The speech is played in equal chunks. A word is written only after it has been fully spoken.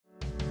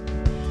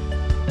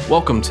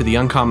Welcome to the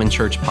Uncommon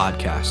Church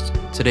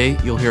podcast. Today,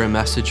 you'll hear a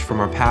message from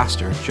our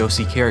pastor,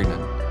 Josie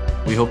Carignan.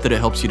 We hope that it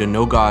helps you to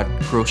know God,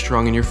 grow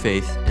strong in your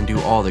faith, and do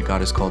all that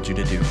God has called you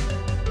to do.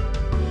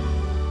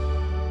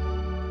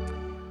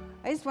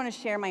 I just want to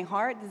share my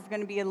heart. This is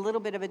going to be a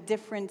little bit of a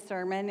different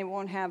sermon. It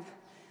won't have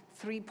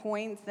 3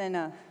 points and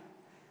a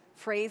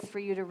phrase for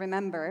you to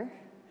remember.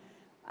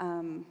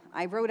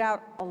 I wrote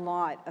out a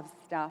lot of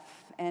stuff,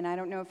 and I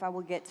don't know if I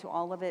will get to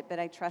all of it, but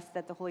I trust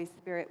that the Holy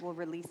Spirit will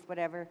release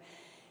whatever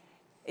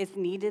is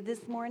needed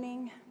this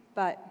morning.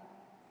 But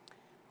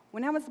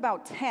when I was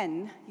about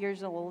 10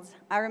 years old,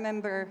 I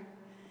remember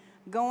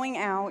going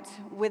out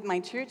with my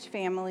church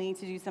family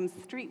to do some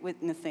street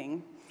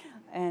witnessing.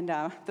 And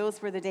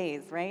those were the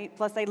days, right?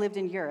 Plus, I lived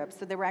in Europe,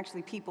 so there were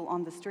actually people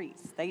on the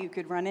streets that you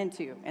could run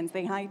into and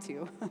say hi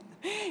to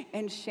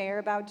and share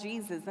about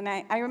Jesus. And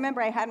I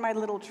remember I had my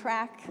little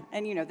track,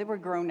 and, you know, there were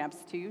grown-ups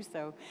too,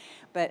 so.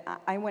 But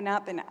I went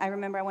up, and I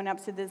remember I went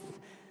up to this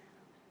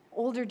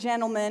older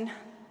gentleman,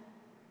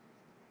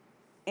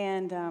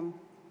 and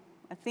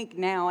I think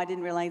now, I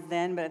didn't realize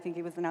then, but I think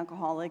he was an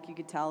alcoholic. You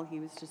could tell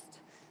he was just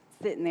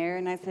sitting there,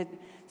 and I said,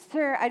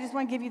 "Sir, I just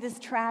want to give you this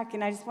tract,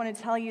 and I just want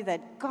to tell you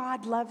that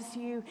God loves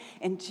you,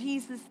 and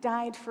Jesus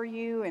died for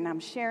you, and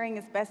I'm sharing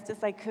as best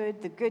as I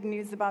could the good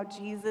news about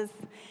Jesus."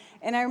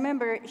 And I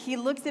remember he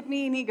looks at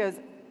me, and he goes,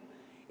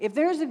 "If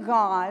there's a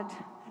God,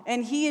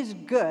 and he is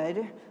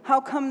good, how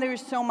come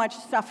there's so much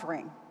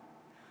suffering?"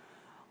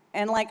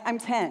 And like, I'm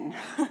 10.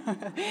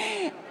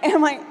 And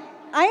I'm like,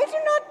 I do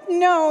not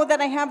know that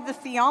I have the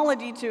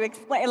theology to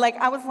explain. Like,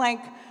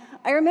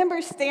 I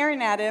remember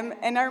staring at him,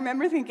 and I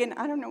remember thinking,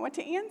 I don't know what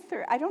to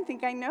answer. I don't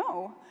think I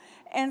know.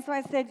 And so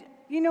I said,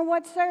 "You know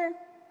what, sir?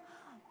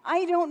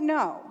 I don't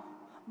know.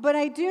 But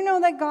I do know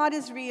that God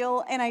is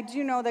real, and I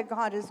do know that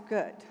God is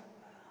good.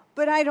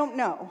 But I don't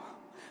know."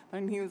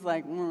 And he was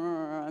like,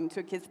 and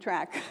took his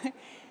track.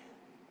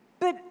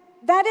 But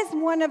that is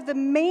one of the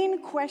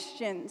main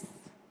questions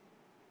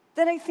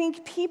that I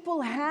think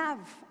people have,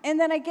 and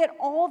that I get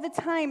all the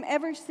time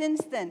ever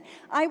since then.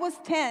 I was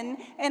 10,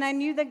 and I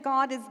knew that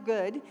God is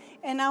good,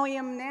 and I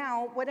am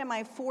now,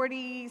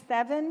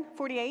 47,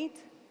 48?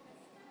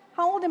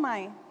 How old am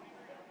I?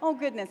 Oh,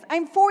 goodness.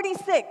 I'm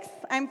 46.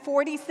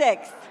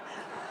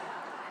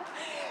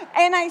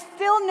 And I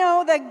still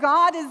know that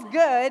God is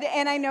good,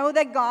 and I know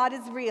that God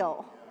is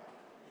real.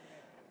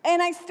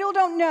 And I still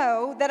don't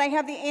know that I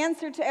have the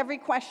answer to every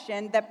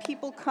question that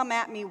people come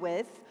at me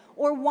with,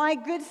 or why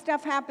good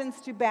stuff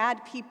happens to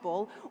bad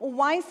people, or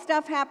why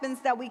stuff happens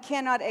that we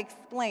cannot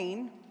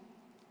explain.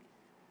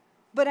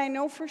 But I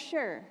know for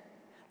sure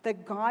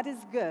that God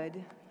is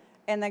good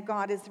and that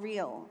God is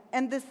real.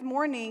 And this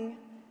morning,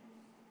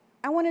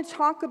 I want to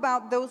talk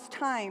about those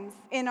times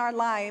in our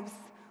lives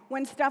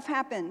when stuff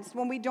happens,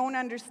 when we don't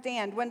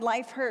understand, when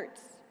life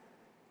hurts,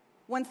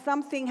 when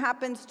something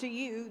happens to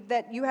you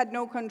that you had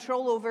no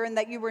control over and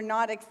that you were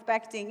not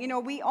expecting. You know,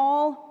 we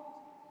all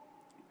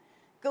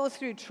go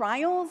through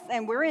trials,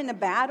 and we're in a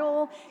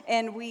battle,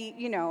 and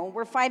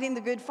we're fighting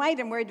the good fight,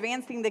 and we're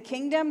advancing the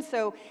kingdom.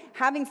 So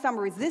having some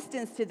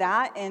resistance to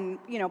that, and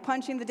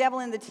punching the devil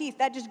in the teeth,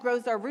 that just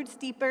grows our roots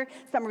deeper.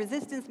 Some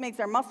resistance makes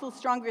our muscles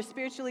stronger,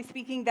 spiritually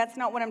speaking. That's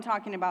not what I'm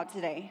talking about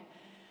today.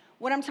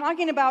 What I'm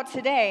talking about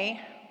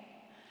today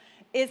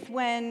is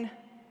when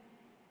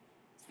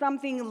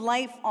something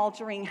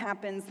life-altering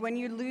happens, when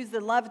you lose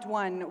a loved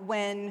one,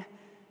 when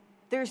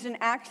there's an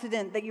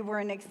accident that you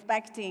weren't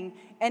expecting.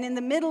 And in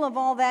the middle of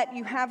all that,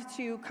 you have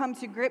to come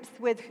to grips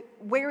with,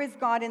 where is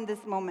God in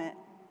this moment?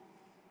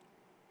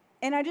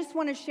 And I just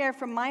want to share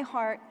from my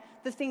heart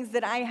the things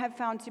that I have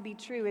found to be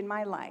true in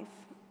my life.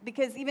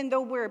 Because even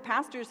though we're a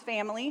pastor's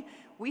family,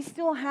 we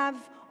still have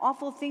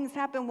awful things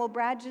happen. Well,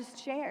 Brad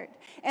just shared.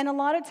 And a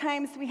lot of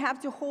times we have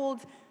to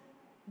hold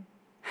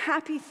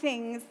happy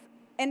things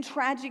and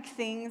tragic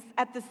things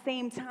at the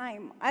same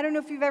time. I don't know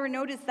if you've ever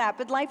noticed that,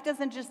 but life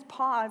doesn't just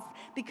pause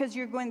because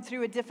you're going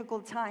through a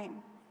difficult time.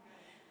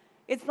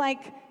 It's like,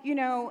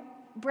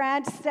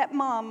 Brad's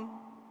stepmom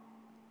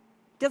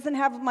doesn't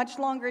have much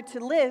longer to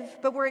live,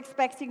 but we're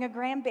expecting a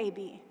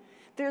grandbaby.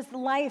 There's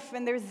life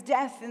and there's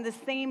death in the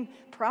same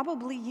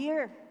probably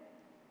year,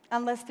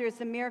 unless there's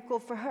a miracle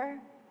for her.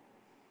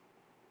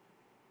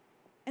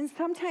 And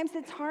sometimes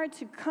it's hard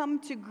to come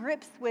to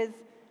grips with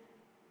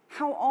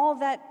how all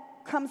that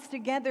comes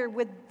together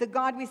with the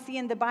God we see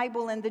in the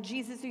Bible, and the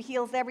Jesus who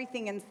heals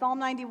everything, and Psalm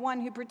 91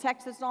 who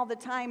protects us all the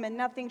time, and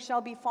nothing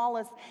shall befall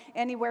us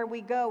anywhere we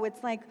go.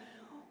 It's like,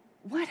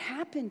 what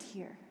happened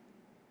here?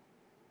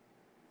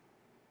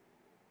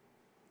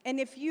 And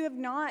if you have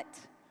not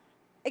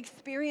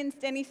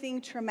experienced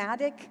anything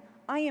traumatic,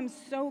 I am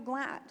so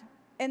glad.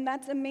 And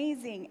that's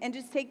amazing. And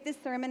just take this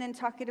sermon and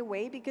tuck it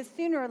away, because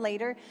sooner or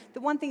later,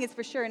 the one thing is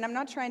for sure, and I'm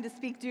not trying to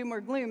speak doom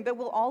or gloom, but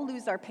we'll all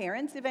lose our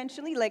parents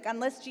eventually. Like,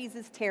 unless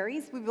Jesus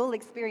tarries, we will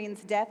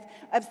experience death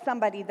of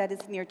somebody that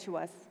is near to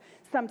us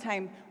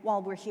sometime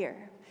while we're here.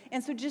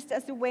 And so just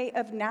as a way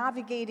of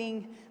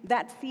navigating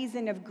that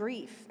season of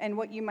grief and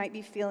what you might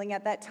be feeling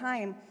at that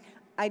time,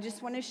 I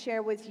just want to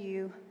share with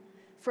you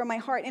from my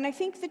heart. And I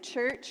think the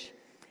church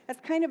has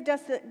kind of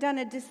done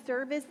a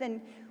disservice,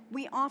 and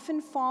we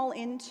often fall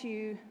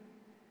into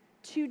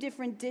two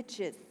different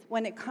ditches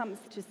when it comes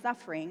to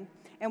suffering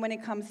and when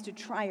it comes to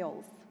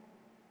trials.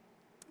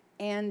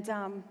 And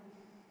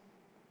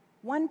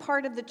one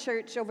part of the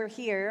church over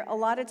here, a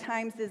lot of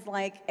times is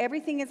like,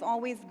 everything is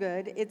always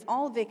good, it's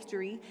all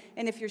victory,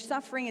 and if you're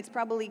suffering, it's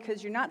probably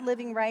because you're not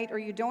living right or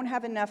you don't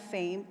have enough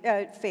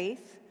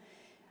faith.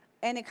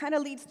 And it kind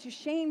of leads to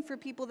shame for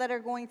people that are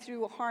going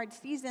through a hard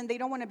season. They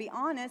don't want to be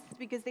honest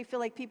because they feel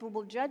like people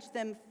will judge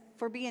them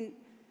for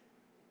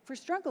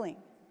struggling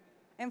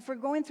and for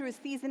going through a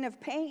season of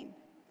pain.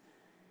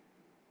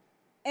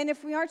 And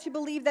if we are to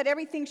believe that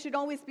everything should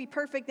always be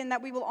perfect and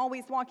that we will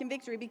always walk in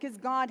victory because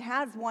God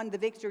has won the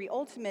victory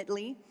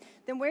ultimately,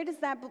 then where does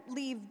that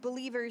leave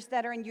believers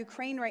that are in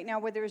Ukraine right now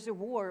where there's a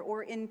war,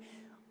 or in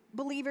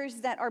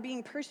believers that are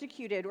being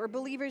persecuted, or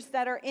believers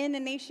that are in a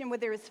nation where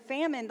there is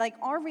famine? Like,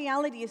 our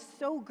reality is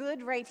so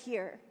good right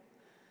here.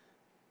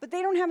 But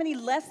they don't have any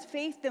less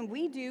faith than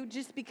we do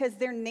just because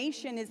their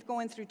nation is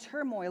going through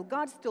turmoil.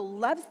 God still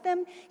loves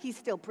them. He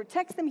still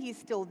protects them. He's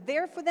still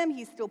there for them.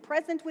 He's still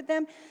present with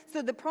them.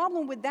 So the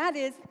problem with that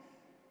is,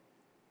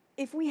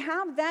 if we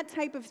have that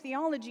type of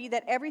theology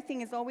that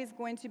everything is always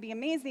going to be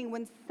amazing,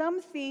 when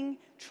something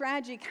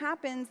tragic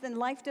happens and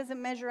life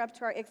doesn't measure up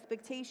to our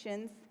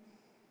expectations,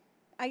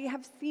 I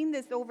have seen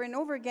this over and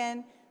over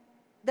again,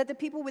 that the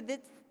people with this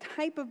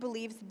type of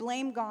beliefs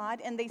blame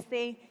God, and they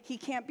say he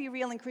can't be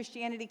real and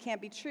Christianity can't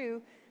be true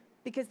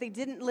because they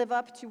didn't live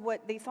up to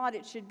what they thought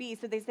it should be.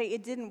 So they say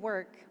it didn't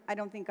work. I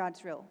don't think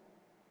God's real.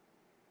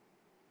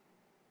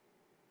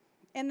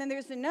 And then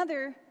there's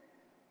another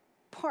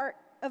part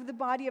of the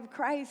body of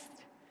Christ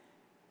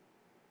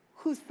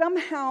who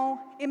somehow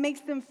it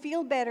makes them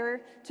feel better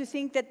to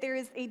think that there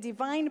is a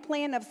divine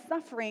plan of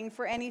suffering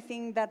for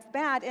anything that's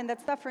bad, and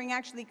that suffering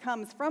actually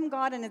comes from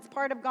God and it's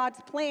part of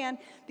God's plan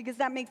because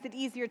that makes it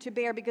easier to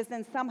bear, because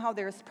then somehow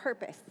there's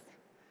purpose.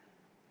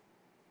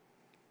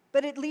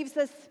 But it leaves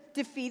us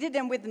defeated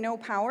and with no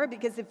power,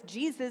 because if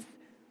Jesus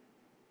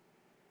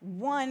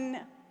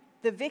won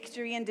the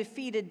victory and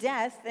defeated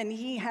death, and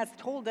he has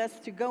told us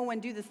to go and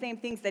do the same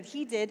things that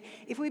he did,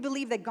 if we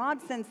believe that God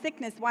sends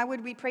sickness, why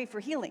would we pray for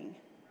healing?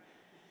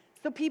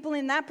 So people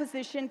in that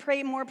position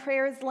pray more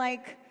prayers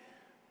like,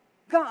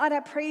 God, I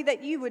pray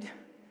that you would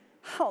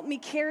help me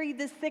carry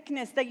this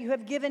sickness that you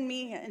have given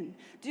me, and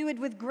do it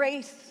with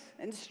grace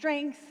and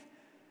strength.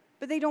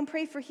 But they don't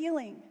pray for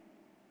healing.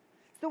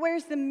 So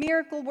where's the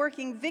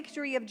miracle-working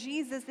victory of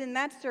Jesus in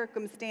that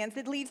circumstance?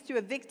 It leads to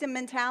a victim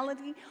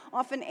mentality,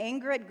 often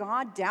anger at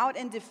God, doubt,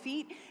 and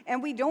defeat.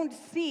 And we don't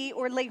see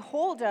or lay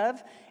hold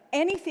of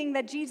anything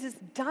that Jesus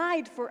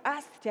died for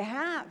us to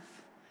have,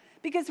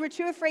 because we're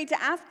too afraid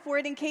to ask for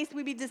it in case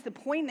we be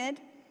disappointed.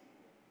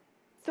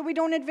 So we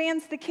don't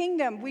advance the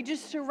kingdom. We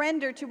just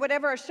surrender to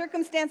whatever our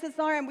circumstances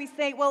are, and we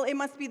say, well, it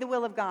must be the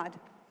will of God.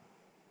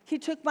 He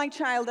took my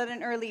child at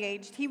an early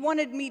age. He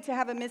wanted me to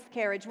have a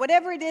miscarriage.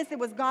 Whatever it is, it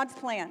was God's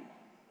plan.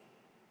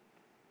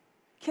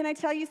 Can I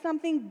tell you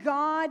something?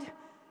 God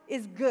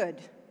is good.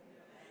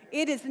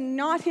 It is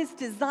not his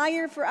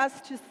desire for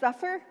us to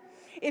suffer.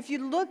 If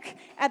you look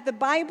at the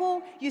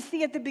Bible, you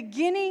see at the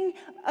beginning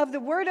of the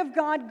Word of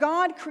God,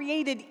 God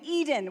created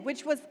Eden,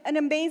 which was an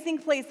amazing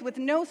place with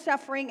no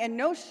suffering and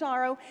no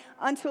sorrow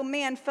until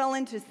man fell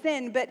into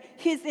sin. But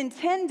his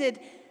intended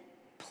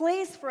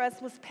place for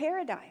us was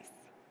paradise.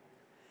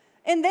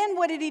 And then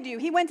what did he do?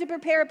 He went to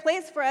prepare a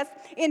place for us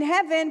in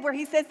heaven where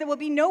he says there will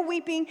be no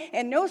weeping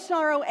and no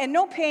sorrow and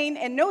no pain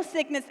and no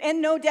sickness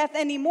and no death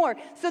anymore.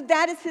 So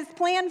that is his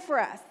plan for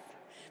us.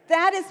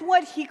 That is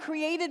what he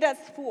created us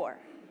for.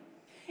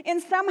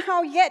 And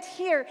somehow yet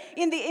here,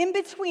 in the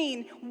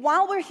in-between,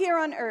 while we're here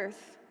on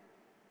earth,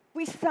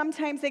 we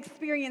sometimes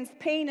experience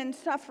pain and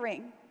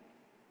suffering.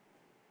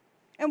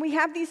 And we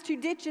have these two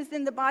ditches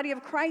in the body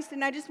of Christ,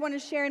 and I just want to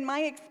share in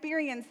my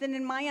experience and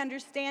in my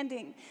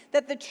understanding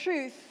that the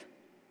truth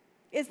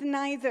is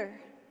neither.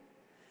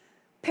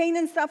 Pain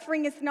and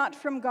suffering is not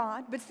from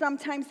God, but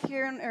sometimes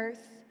here on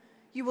earth,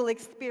 you will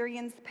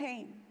experience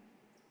pain.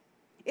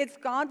 It's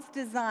God's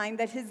design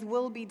that his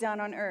will be done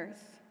on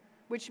earth,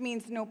 which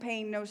means no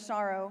pain, no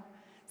sorrow.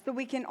 So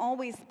we can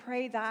always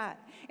pray that.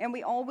 And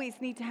we always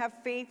need to have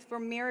faith for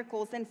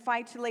miracles and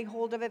fight to lay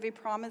hold of every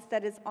promise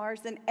that is ours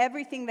and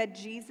everything that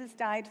Jesus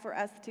died for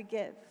us to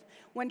give.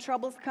 When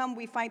troubles come,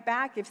 we fight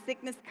back. If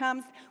sickness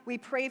comes, we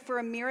pray for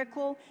a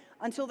miracle.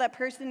 Until that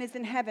person is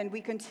in heaven,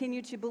 we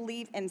continue to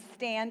believe and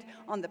stand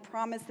on the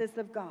promises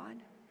of God.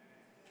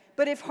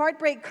 But if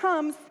heartbreak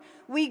comes,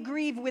 we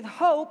grieve with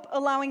hope,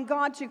 allowing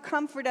God to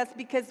comfort us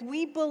because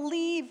we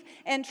believe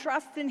and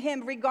trust in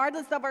him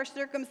regardless of our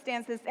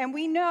circumstances. And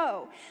we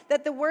know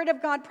that the word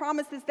of God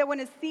promises that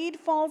when a seed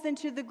falls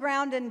into the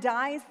ground and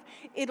dies,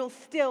 it'll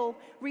still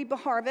reap a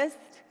harvest.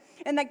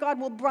 And that God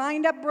will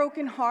bind up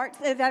broken hearts,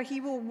 and that he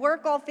will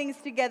work all things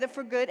together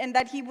for good, and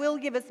that he will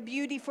give us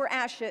beauty for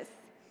ashes.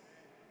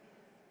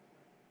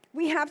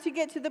 We have to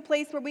get to the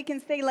place where we can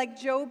say, like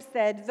Job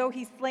said, though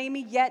he slay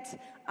me,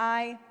 yet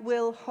I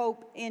will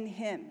hope in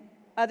him.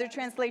 Other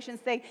translations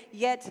say,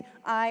 yet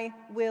I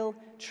will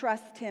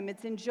trust him.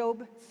 It's in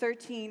Job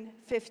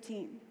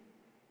 13:15.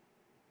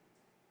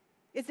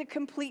 It's a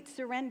complete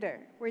surrender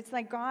where it's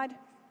like, God,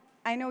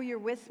 I know you're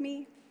with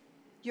me.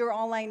 You're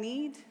all I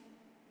need.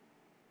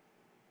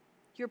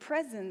 Your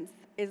presence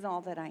is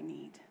all that I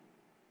need.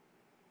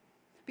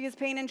 Because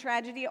pain and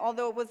tragedy,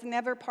 although it was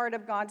never part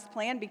of God's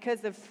plan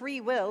because of free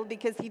will,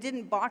 because he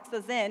didn't box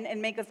us in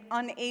and make us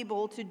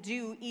unable to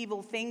do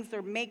evil things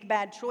or make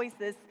bad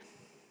choices,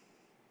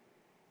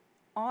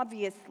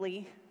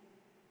 obviously,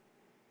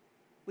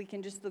 we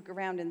can just look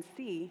around and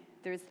see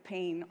there's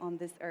pain on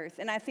this earth.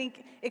 And I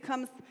think it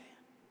comes,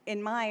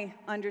 in my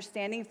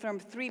understanding, from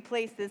three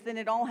places, and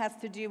it all has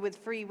to do with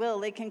free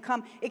will. It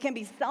can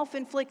be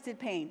self-inflicted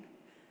pain.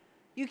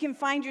 You can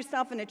find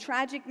yourself in a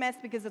tragic mess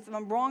because of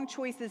some wrong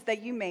choices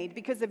that you made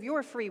because of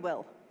your free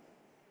will.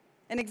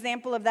 An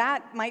example of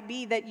that might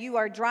be that you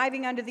are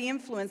driving under the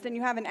influence and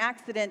you have an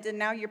accident and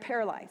now you're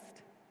paralyzed.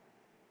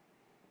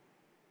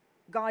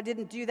 God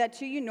didn't do that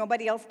to you.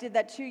 Nobody else did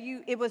that to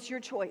you. It was your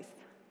choice.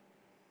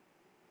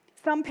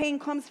 Some pain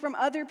comes from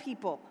other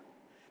people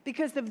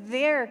because of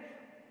their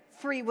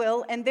free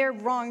will and their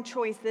wrong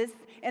choices,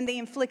 and they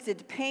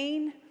inflicted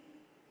pain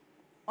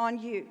on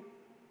you.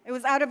 It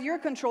was out of your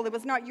control. It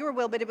was not your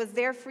will, but it was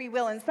their free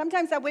will. And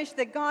sometimes I wish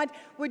that God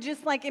would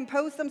just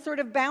impose some sort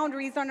of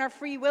boundaries on our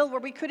free will where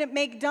we couldn't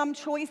make dumb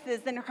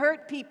choices and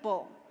hurt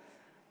people.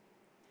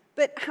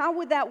 But how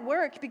would that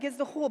work? Because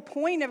the whole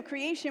point of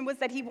creation was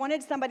that he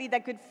wanted somebody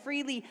that could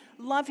freely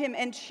love him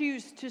and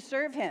choose to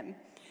serve him.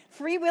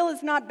 Free will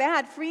is not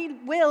bad. Free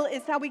will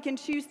is how we can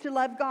choose to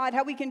love God,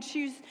 how we can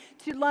choose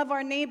to love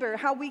our neighbor,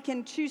 how we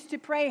can choose to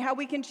pray, how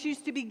we can choose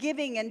to be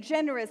giving and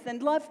generous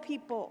and love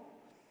people.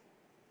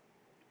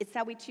 It's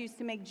how we choose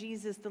to make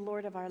Jesus the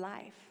Lord of our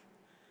life.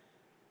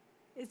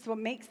 It's what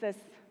makes us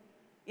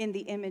in the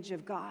image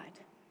of God.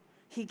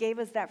 He gave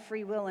us that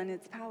free will, and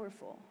it's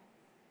powerful.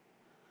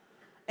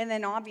 And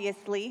then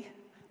obviously,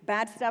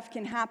 bad stuff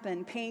can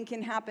happen, pain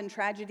can happen,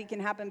 tragedy can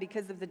happen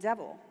because of the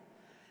devil.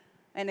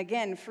 And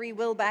again, free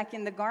will back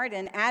in the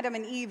garden, Adam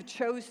and Eve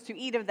chose to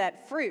eat of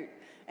that fruit.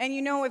 And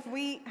if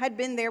we had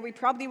been there, we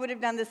probably would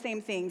have done the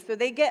same thing. So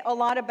they get a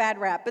lot of bad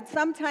rap. But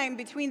sometime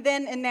between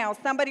then and now,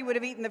 somebody would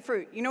have eaten the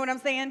fruit. You know what I'm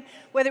saying?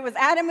 Whether it was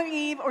Adam or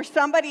Eve or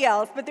somebody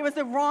else, but there was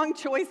a wrong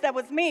choice that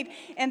was made.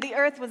 And the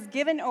earth was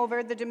given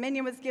over, the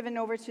dominion was given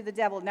over to the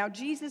devil. Now,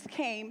 Jesus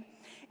came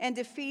and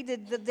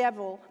defeated the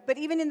devil. But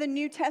even in the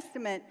New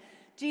Testament,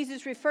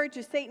 Jesus referred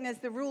to Satan as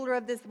the ruler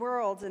of this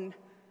world. And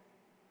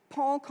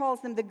Paul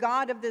calls him the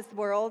God of this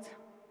world.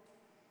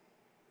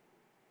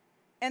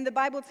 And the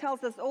Bible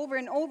tells us over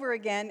and over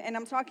again, and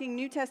I'm talking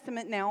New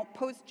Testament now,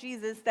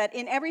 post-Jesus, that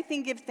in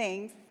everything give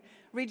thanks,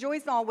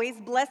 rejoice always,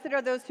 blessed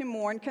are those who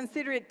mourn,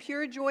 consider it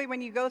pure joy when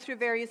you go through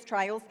various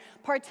trials,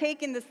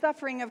 partake in the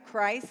suffering of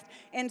Christ,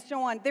 and so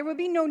on. There would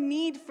be no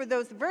need for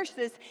those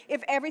verses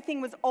if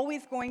everything was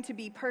always going to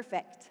be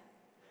perfect.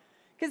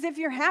 Because if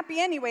you're happy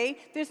anyway,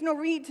 there's no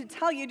need to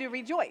tell you to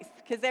rejoice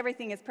because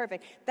everything is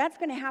perfect. That's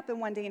going to happen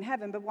one day in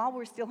heaven, but while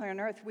we're still here on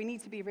earth, we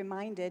need to be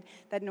reminded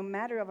that no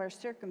matter of our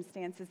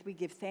circumstances, we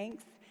give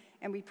thanks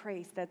and we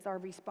praise. That's our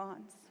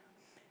response.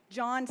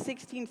 John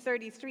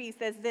 16:33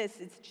 says this,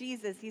 it's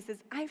Jesus. He says,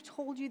 I've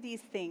told you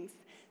these things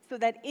so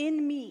that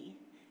in me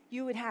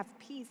you would have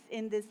peace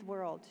in this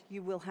world.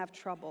 You will have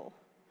trouble,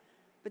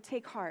 but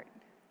take heart.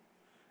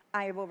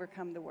 I have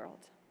overcome the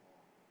world.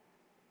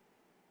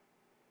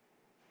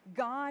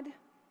 God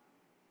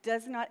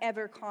does not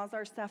ever cause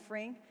our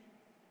suffering,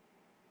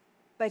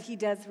 but he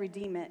does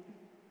redeem it.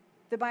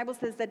 The Bible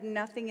says that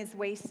nothing is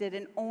wasted,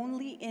 and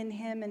only in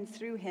him and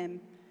through him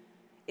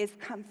is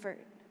comfort.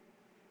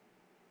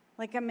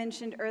 Like I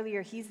mentioned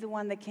earlier, he's the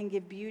one that can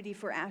give beauty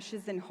for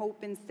ashes and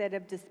hope instead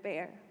of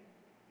despair.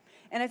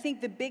 And I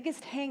think the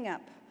biggest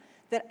hang-up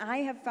that I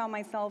have found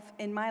myself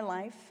in my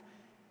life,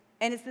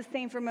 and it's the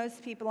same for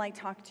most people I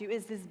talk to,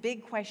 is this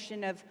big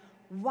question of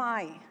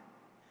why?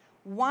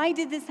 Why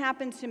did this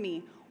happen to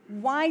me?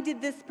 Why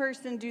did this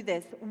person do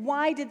this?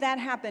 Why did that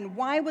happen?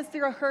 Why was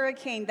there a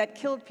hurricane that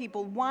killed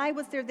people? Why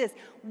was there this?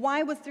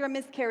 Why was there a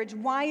miscarriage?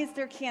 Why is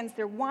there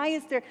cancer? Why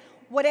is there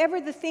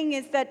whatever the thing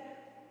is that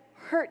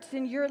hurts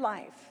in your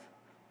life?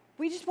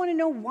 We just want to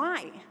know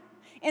why.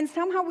 And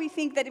somehow we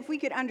think that if we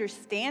could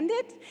understand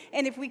it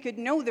and if we could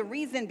know the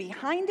reason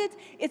behind it,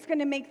 it's going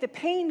to make the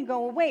pain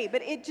go away.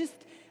 But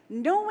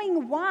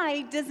knowing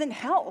why doesn't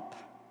help.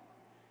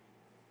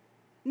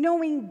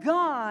 Knowing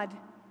God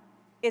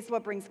is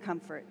what brings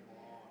comfort.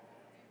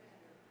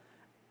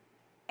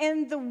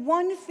 And the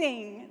one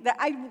thing that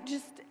I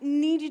just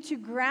need you to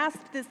grasp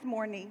this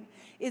morning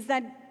is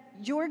that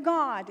your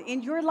God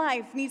in your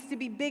life needs to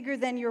be bigger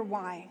than your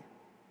why.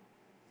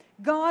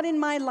 God in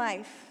my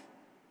life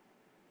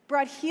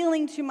brought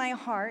healing to my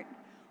heart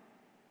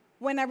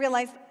when I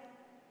realized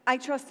I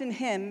trust in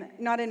him,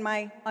 not in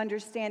my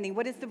understanding.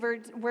 What does the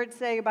word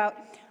say about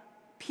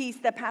peace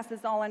that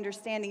passes all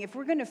understanding? If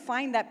we're going to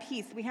find that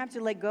peace, we have to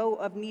let go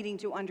of needing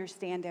to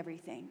understand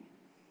everything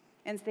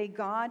and say,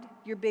 God,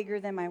 you're bigger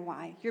than my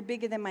why. You're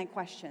bigger than my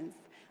questions.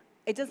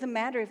 It doesn't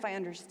matter if I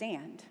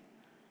understand.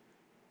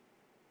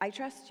 I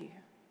trust you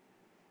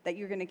that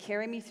you're going to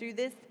carry me through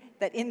this,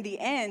 that in the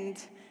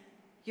end,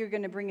 you're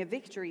going to bring a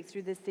victory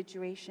through this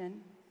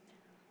situation.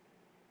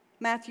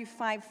 Matthew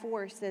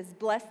 5:4 says,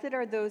 "Blessed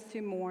are those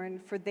who mourn,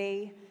 for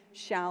they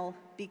shall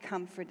be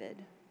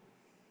comforted."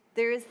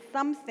 There is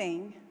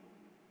something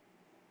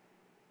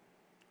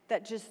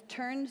that just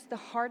turns the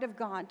heart of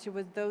God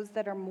toward those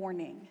that are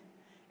mourning.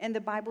 And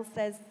the Bible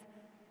says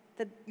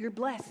that you're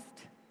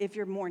blessed if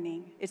you're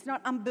mourning. It's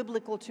not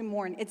unbiblical to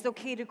mourn. It's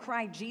okay to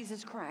cry.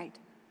 Jesus cried.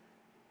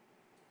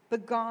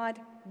 But God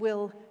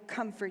will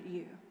comfort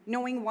you.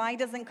 Knowing why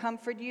doesn't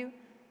comfort you?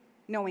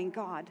 Knowing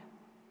God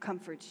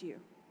comforts you.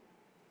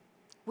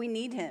 We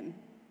need him.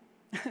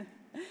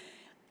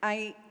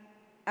 I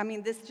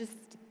mean, this just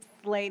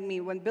slayed me.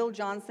 When Bill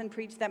Johnson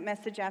preached that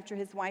message after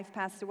his wife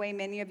passed away,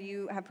 many of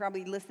you have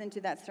probably listened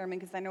to that sermon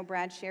because I know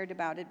Brad shared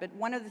about it. But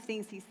one of the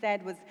things he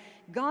said was,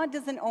 God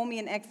doesn't owe me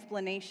an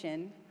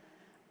explanation.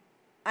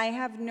 I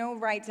have no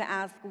right to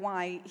ask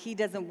why he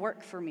doesn't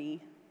work for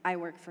me. I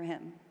work for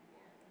him.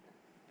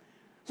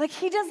 Like,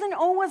 he doesn't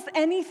owe us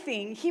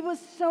anything. He was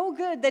so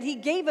good that he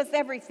gave us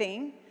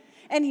everything,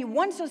 and he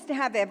wants us to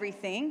have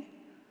everything.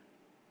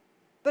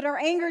 But our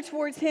anger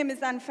towards him is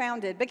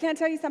unfounded. But can I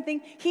tell you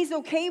something? He's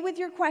okay with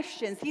your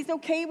questions. He's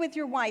okay with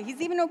your why. He's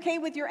even okay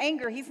with your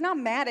anger. He's not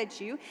mad at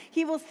you.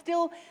 He will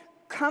still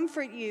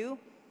comfort you.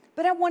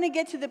 But I want to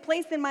get to the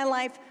place in my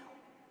life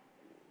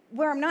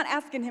where I'm not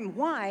asking him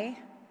why.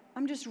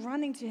 I'm just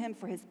running to him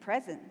for his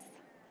presence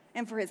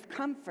and for his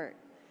comfort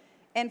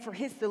and for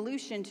his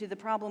solution to the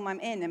problem I'm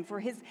in and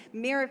for his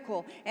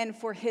miracle and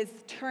for his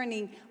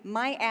turning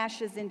my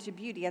ashes into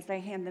beauty as I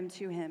hand them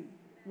to him,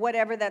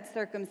 whatever that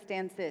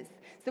circumstance is.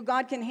 So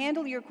God can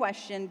handle your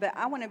question, but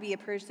I want to be a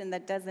person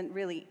that doesn't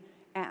really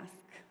ask.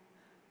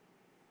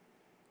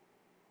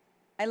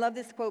 I love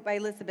this quote by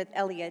Elisabeth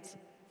Elliot.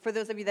 For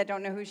those of you that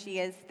don't know who she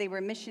is, they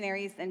were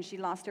missionaries, and she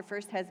lost her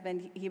first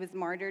husband. He was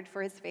martyred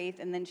for his faith,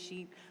 and then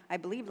she, I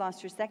believe,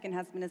 lost her second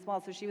husband as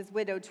well. So she was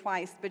widowed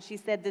twice. But she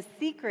said, the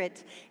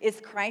secret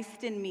is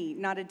Christ in me,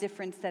 not a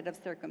different set of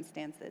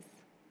circumstances.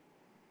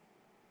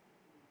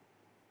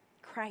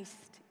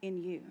 Christ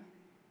in you.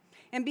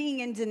 And being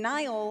in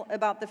denial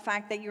about the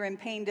fact that you're in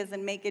pain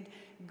doesn't make it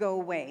go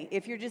away.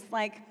 If you're just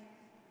like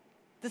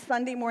the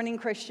Sunday morning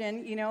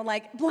Christian, you know,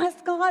 like, bless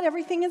God,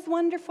 everything is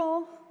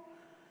wonderful.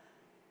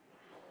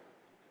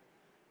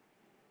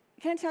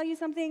 Can I tell you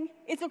something?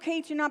 It's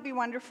okay to not be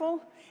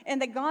wonderful,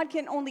 and that God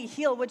can only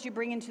heal what you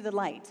bring into the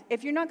light.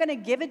 If you're not going to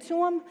give it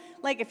to him,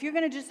 like if you're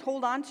going to just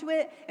hold on to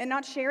it and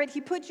not share it, he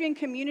put you in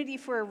community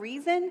for a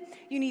reason.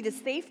 You need a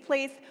safe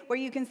place where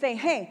you can say,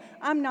 hey,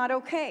 I'm not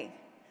okay.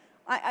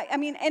 I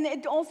mean, and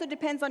it also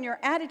depends on your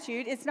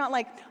attitude. It's not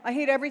like, I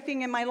hate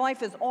everything in my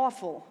life is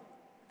awful.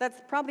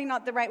 That's probably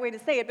not the right way to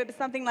say it, but it's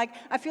something like,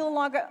 I feel a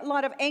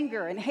lot of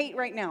anger and hate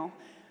right now.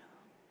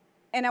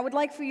 And I would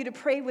like for you to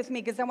pray with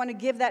me because I want to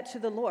give that to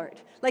the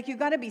Lord. Like, you've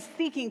got to be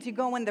seeking to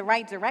go in the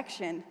right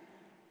direction.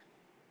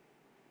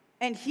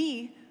 And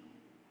he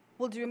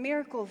will do a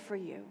miracle for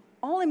you.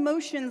 All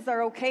emotions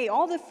are okay.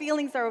 All the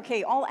feelings are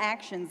okay. All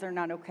actions are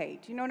not okay.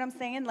 Do you know what I'm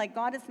saying? Like,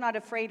 God is not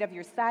afraid of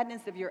your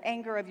sadness, of your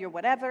anger, of your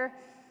whatever.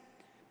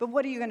 But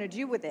what are you going to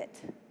do with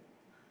it?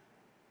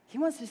 He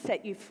wants to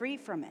set you free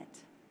from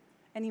it.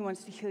 And he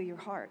wants to heal your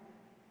heart.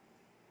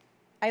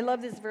 I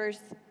love this verse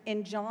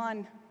in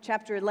John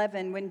chapter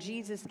 11. When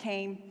Jesus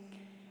came,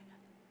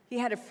 he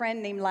had a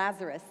friend named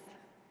Lazarus.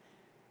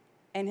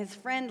 And his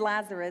friend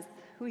Lazarus,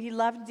 who he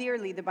loved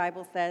dearly, the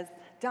Bible says,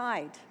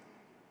 died.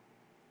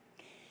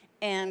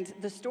 And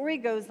the story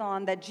goes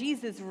on that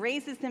Jesus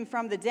raises him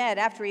from the dead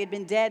after he had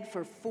been dead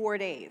for 4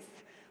 days,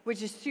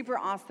 which is super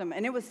awesome.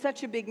 And it was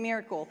such a big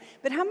miracle.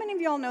 But how many of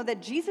y'all know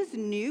that Jesus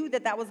knew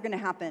that that was going to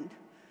happen?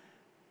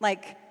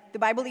 Like, the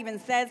Bible even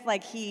says,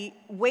 like, he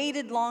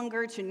waited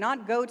longer to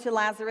not go to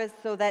Lazarus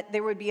so that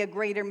there would be a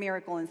greater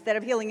miracle. Instead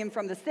of healing him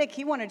from the sick,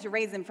 he wanted to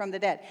raise him from the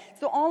dead.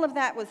 So all of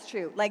that was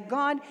true. Like,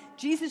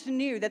 Jesus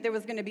knew that there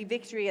was going to be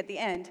victory at the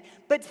end.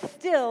 But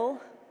still,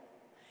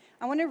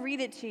 I want to read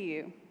it to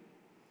you.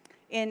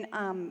 In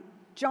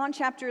John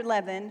chapter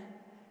 11,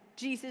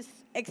 Jesus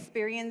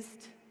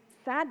experienced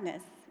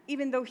sadness,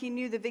 even though he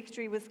knew the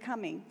victory was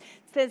coming.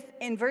 It says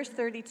in verse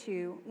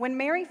 32, when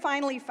Mary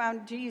finally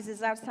found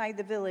Jesus outside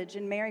the village,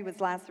 and Mary was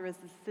Lazarus'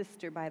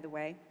 sister, by the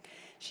way,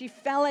 she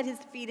fell at his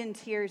feet in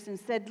tears and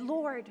said,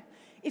 Lord,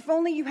 if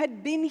only you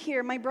had been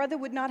here, my brother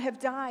would not have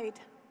died.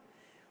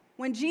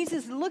 When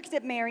Jesus looked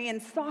at Mary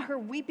and saw her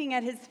weeping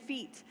at his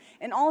feet,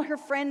 and all her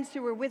friends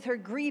who were with her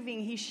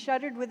grieving, he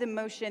shuddered with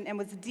emotion and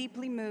was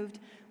deeply moved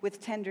with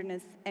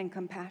tenderness and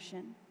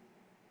compassion.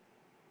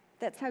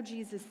 That's how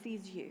Jesus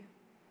sees you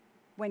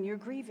when you're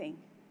grieving.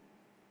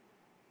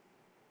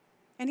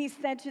 And he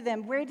said to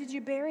them, where did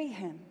you bury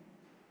him?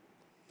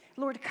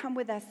 Lord, come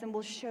with us and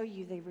we'll show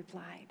you, they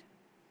replied.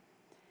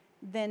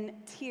 Then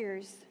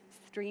tears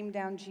streamed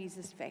down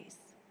Jesus' face.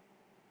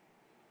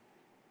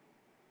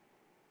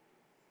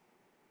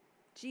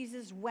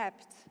 Jesus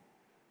wept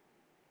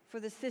for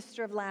the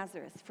sister of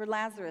Lazarus,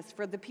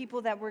 for the people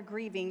that were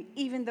grieving,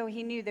 even though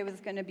he knew there was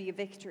going to be a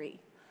victory.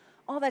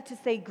 All that to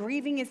say,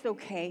 grieving is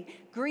okay.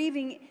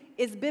 Grieving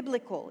is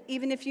biblical.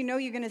 Even if you know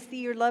you're going to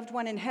see your loved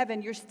one in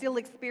heaven, you're still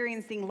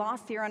experiencing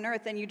loss here on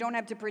earth, and you don't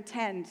have to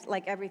pretend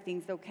like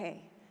everything's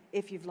okay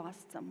if you've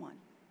lost someone.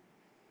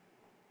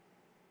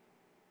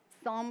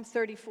 Psalm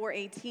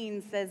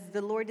 34:18 says,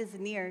 "The Lord is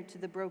near to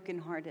the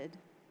brokenhearted."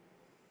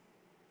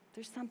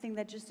 There's something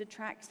that just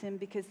attracts him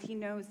because he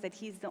knows that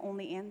he's the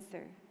only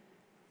answer.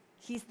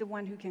 He's the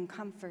one who can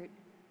comfort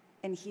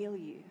and heal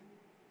you.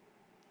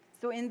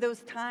 So in those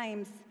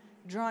times,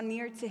 draw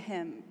near to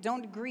him.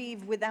 Don't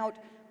grieve without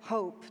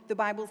hope. The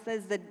Bible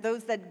says that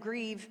those that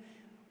grieve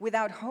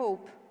without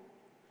hope,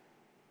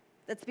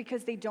 that's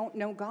because they don't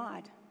know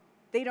God.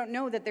 They don't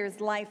know that there's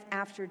life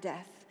after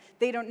death.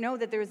 They don't know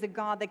that there is a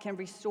God that can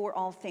restore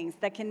all things,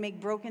 that can make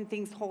broken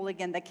things whole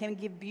again, that can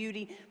give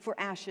beauty for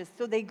ashes.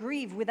 So they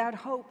grieve without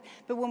hope.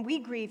 But when we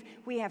grieve,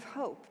 we have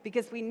hope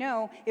because we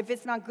know if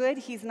it's not good,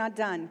 he's not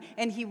done.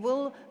 And he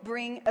will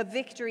bring a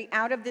victory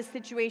out of this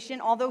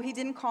situation. Although he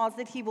didn't cause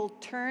it, he will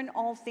turn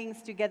all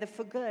things together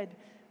for good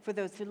for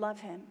those who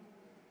love him.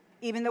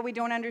 Even though we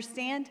don't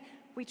understand,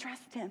 we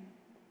trust him.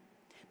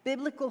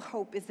 Biblical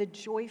hope is a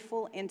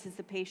joyful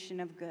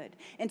anticipation of good.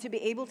 And to be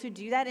able to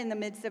do that in the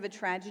midst of a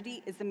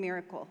tragedy is a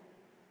miracle.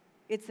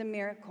 It's a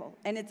miracle,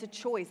 and it's a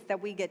choice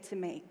that we get to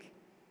make.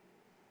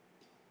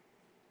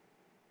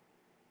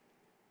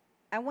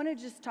 I want to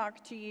just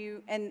talk to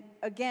you, and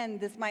again,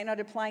 this might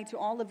not apply to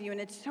all of you, and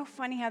it's so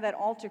funny how that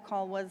altar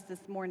call was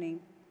this morning.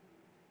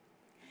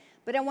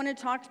 But I want to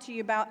talk to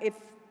you about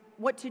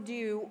what to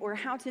do or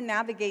how to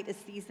navigate a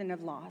season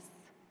of loss.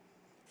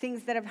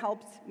 Things that have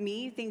helped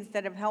me, things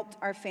that have helped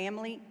our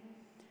family.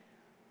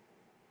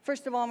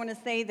 First of all, I want to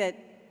say that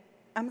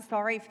I'm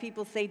sorry if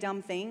people say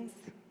dumb things.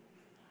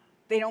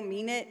 They don't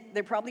mean it.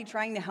 They're probably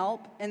trying to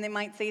help, and they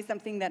might say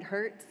something that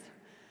hurts,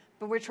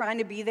 but we're trying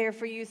to be there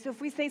for you. So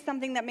if we say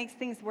something that makes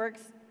things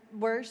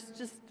worse,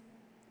 just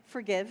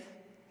forgive.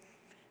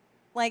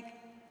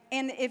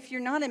 And if you're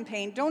not in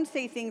pain, don't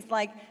say things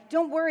like,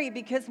 "Don't worry,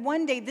 because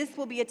one day this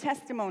will be a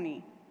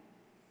testimony."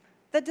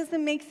 That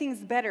doesn't make things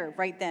better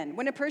right then.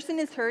 When a person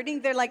is hurting,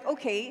 they're like,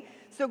 okay,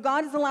 so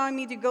God is allowing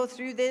me to go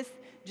through this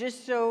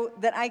just so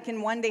that I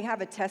can one day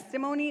have a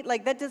testimony?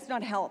 That does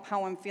not help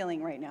how I'm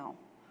feeling right now.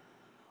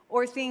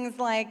 Or things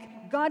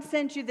like, God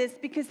sent you this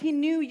because he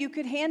knew you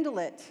could handle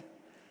it.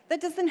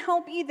 That doesn't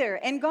help either,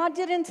 and God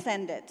didn't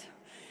send it.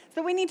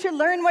 So we need to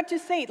learn what to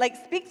say.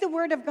 Speak the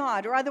word of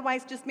God, or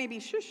otherwise just maybe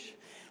shush.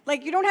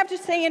 You don't have to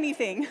say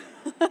anything.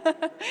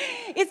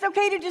 It's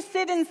okay to just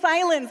sit in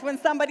silence when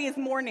somebody is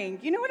mourning.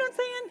 You know what I'm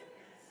saying?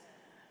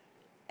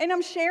 And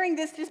I'm sharing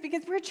this just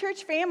because we're a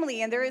church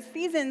family, and there are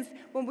seasons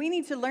when we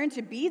need to learn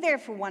to be there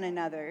for one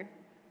another.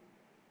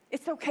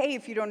 It's okay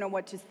if you don't know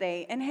what to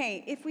say. And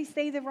hey, if we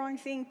say the wrong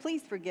thing,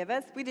 please forgive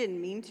us. We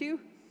didn't mean to.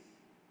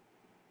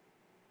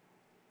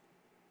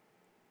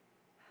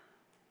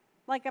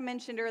 Like I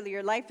mentioned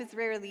earlier, life is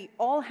rarely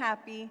all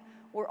happy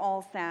or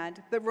all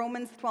sad. But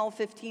Romans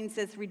 12:15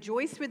 says,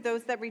 "Rejoice with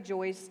those that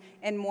rejoice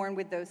and mourn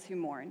with those who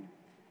mourn."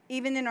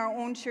 Even in our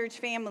own church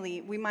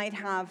family, we might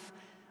have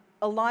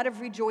a lot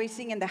of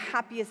rejoicing and the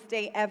happiest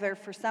day ever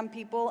for some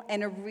people,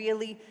 and a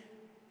really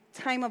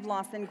time of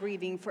loss and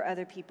grieving for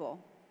other people.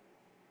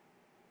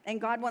 And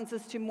God wants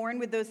us to mourn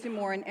with those who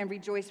mourn and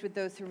rejoice with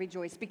those who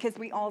rejoice, because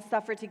we all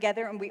suffer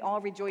together and we all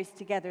rejoice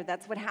together.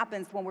 That's what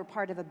happens when we're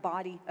part of a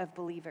body of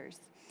believers.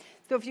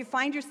 So if you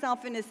find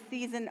yourself in a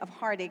season of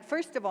heartache,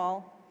 first of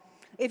all,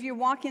 if you're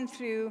walking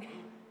through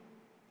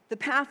the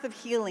path of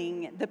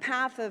healing, the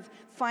path of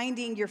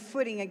finding your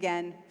footing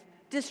again,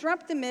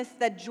 disrupt the myth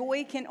that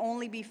joy can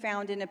only be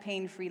found in a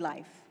pain-free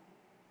life.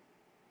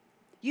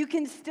 You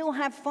can still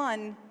have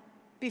fun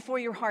before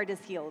your heart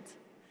is healed.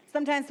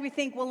 Sometimes we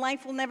think, well,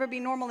 life will never be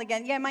normal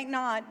again. Yeah, it might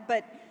not,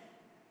 but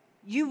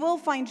you will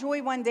find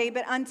joy one day.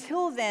 But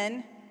until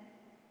then,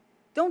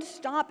 don't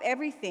stop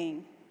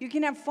everything. You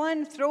can have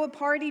fun, throw a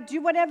party,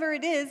 do whatever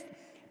it is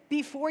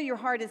before your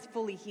heart is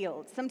fully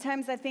healed.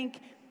 Sometimes I think,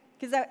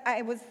 because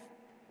I was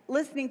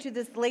listening to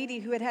this lady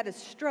who had a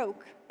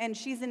stroke, and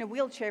she's in a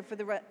wheelchair for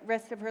the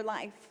rest of her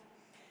life.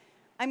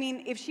 I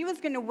mean, if she was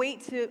going to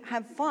wait to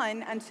have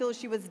fun until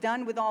she was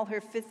done with all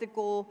her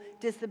physical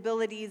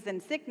disabilities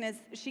and sickness,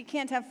 she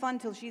can't have fun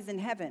till she's in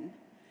heaven.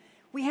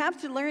 We have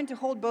to learn to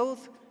hold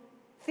both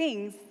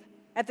things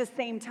at the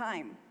same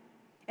time.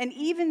 And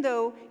even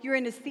though you're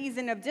in a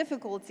season of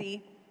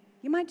difficulty,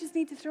 you might just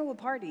need to throw a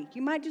party.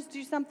 You might just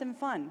do something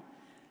fun.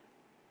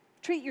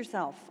 Treat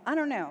yourself. I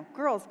don't know.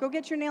 Girls, go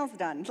get your nails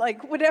done.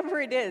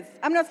 Whatever it is.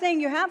 I'm not saying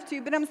you have to,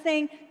 but I'm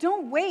saying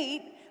don't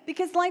wait,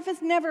 because life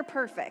is never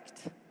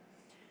perfect.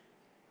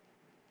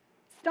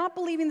 Stop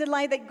believing the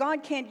lie that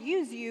God can't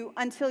use you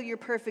until you're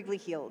perfectly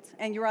healed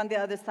and you're on the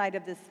other side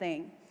of this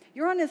thing.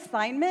 You're on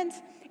assignment,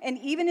 and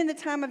even in the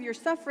time of your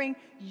suffering,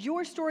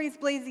 your story is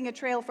blazing a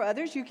trail for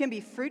others. You can be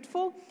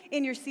fruitful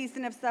in your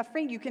season of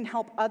suffering. You can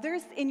help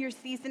others in your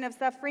season of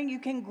suffering. You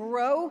can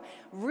grow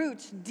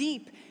roots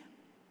deep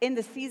in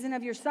the season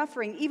of your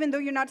suffering. Even though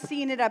you're not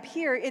seeing it up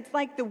here, it's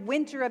like the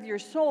winter of your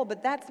soul,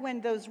 but that's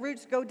when those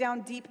roots go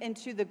down deep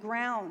into the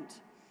ground.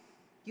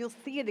 You'll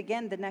see it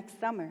again the next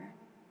summer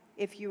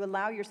if you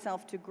allow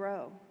yourself to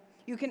grow.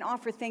 You can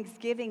offer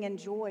thanksgiving and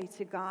joy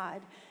to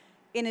God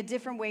in a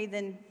different way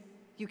than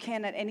you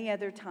can at any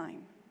other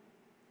time,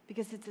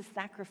 because it's a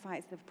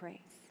sacrifice of praise.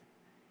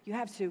 You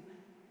have to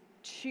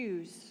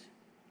choose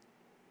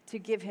to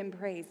give him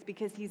praise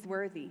because he's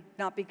worthy,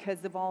 not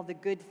because of all the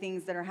good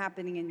things that are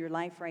happening in your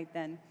life right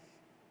then.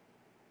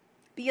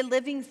 Be a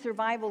living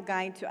survival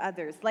guide to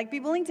others. Like, be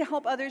willing to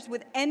help others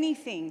with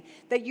anything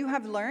that you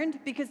have learned,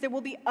 because there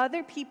will be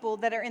other people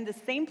that are in the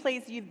same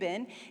place you've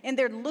been, and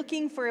they're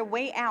looking for a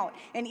way out.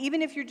 And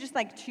even if you're just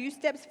like 2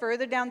 steps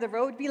further down the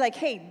road, be like,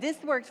 hey, this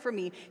worked for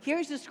me.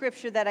 Here's the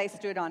scripture that I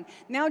stood on.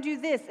 Now do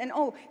this. And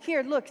oh,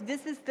 here, look,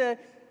 this is the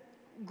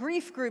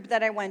grief group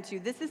that I went to.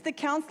 This is the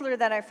counselor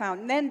that I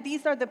found. And then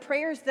these are the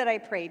prayers that I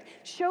prayed.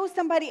 Show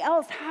somebody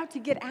else how to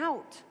get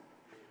out.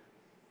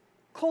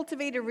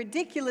 Cultivate a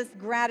ridiculous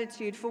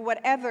gratitude for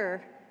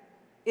whatever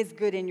is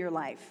good in your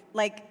life.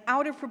 Like,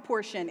 out of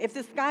proportion. If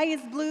the sky is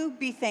blue,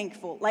 be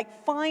thankful.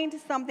 Like, find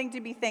something to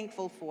be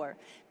thankful for.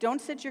 Don't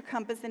set your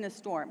compass in a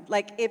storm.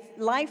 Like, if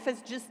life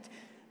is just,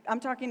 I'm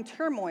talking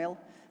turmoil,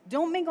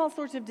 don't make all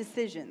sorts of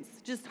decisions.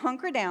 Just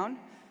hunker down,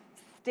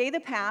 stay the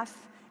path,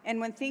 and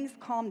when things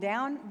calm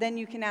down, then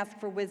you can ask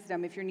for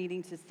wisdom if you're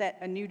needing to set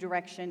a new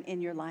direction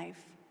in your life.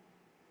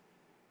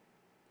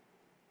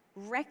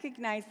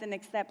 Recognize and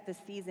accept the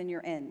season you're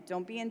in.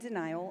 Don't be in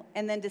denial,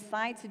 and then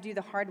decide to do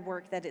the hard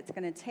work that it's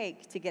going to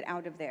take to get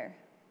out of there.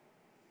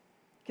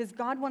 Because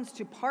God wants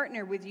to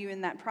partner with you in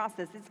that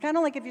process. It's kind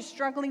of like if you're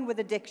struggling with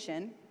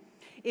addiction.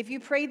 If you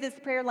pray this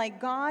prayer like,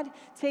 God,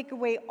 take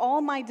away all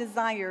my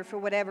desire for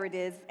whatever it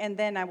is, and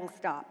then I will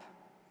stop.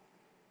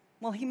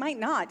 Well, he might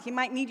not. He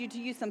might need you to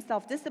use some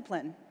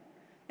self-discipline,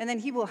 and then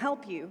he will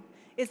help you.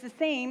 It's the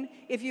same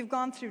if you've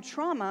gone through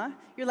trauma.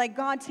 You're like,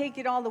 God, take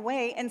it all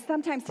away. And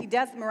sometimes he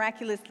does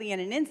miraculously in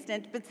an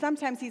instant, but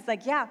sometimes he's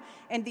like, yeah,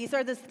 and these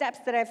are the steps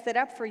that I've set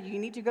up for you. You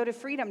need to go to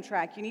Freedom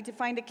Track. You need to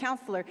find a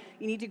counselor.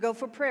 You need to go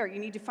for prayer. You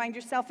need to find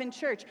yourself in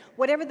church.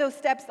 Whatever those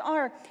steps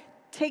are,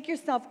 take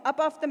yourself up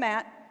off the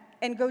mat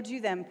and go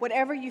do them.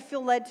 Whatever you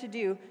feel led to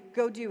do,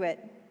 go do it.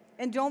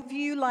 And don't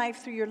view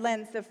life through your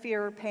lens of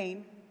fear or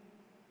pain.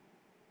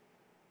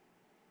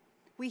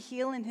 We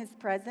heal in his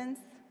presence,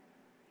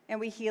 and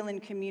we heal in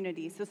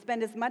community. So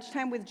spend as much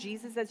time with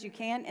Jesus as you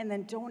can, and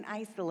then don't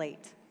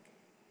isolate.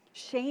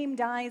 Shame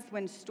dies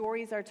when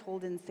stories are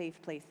told in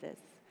safe places.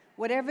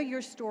 Whatever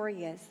your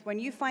story is, when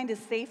you find a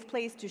safe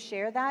place to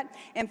share that,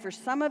 and for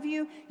some of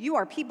you, you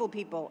are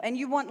people, and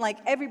you want like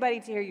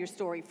everybody to hear your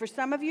story. For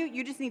some of you,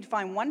 you just need to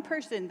find one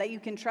person that you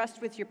can trust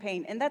with your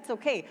pain, and that's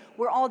okay.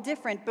 We're all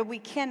different, but we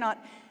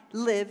cannot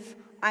live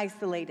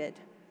isolated.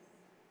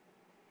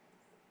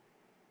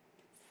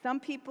 Some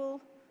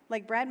people,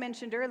 like Brad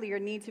mentioned earlier,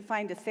 need to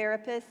find a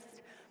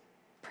therapist.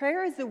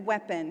 Prayer is a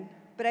weapon,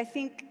 but I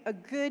think a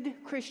good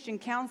Christian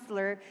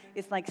counselor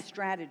is like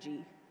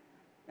strategy,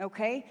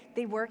 okay?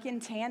 They work in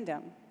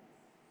tandem.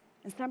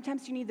 And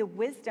sometimes you need the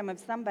wisdom of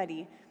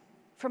somebody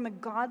from a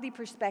godly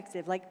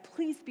perspective. Like,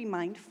 please be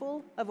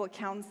mindful of what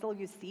counsel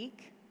you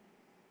seek.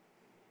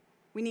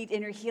 We need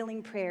inner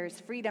healing prayers,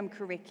 freedom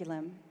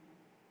curriculum.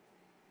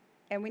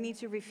 And we need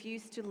to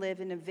refuse to live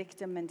in a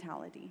victim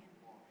mentality.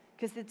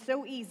 Because it's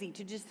so easy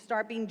to just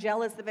start being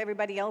jealous of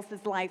everybody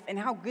else's life and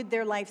how good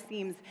their life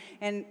seems.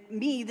 And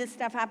me, this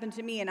stuff happened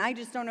to me, and I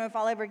just don't know if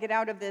I'll ever get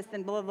out of this,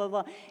 and blah, blah,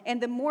 blah.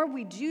 And the more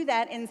we do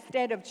that,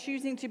 instead of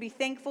choosing to be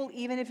thankful,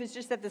 even if it's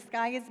just that the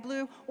sky is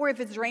blue, or if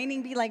it's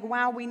raining, be like,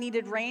 wow, we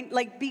needed rain.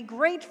 Like, be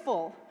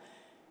grateful.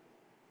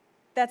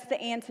 That's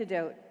the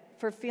antidote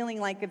for feeling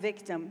like a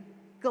victim.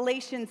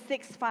 Galatians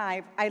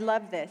 6:5, I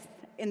love this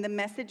in the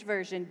Message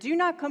version. Do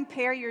not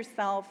compare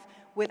yourself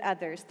with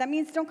others. That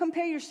means don't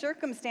compare your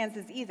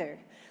circumstances either.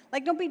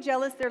 Like, don't be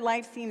jealous their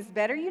life seems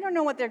better. You don't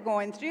know what they're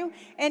going through.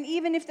 And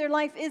even if their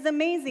life is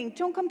amazing,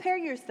 don't compare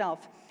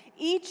yourself.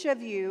 Each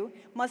of you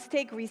must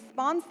take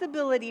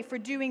responsibility for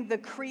doing the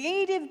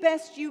creative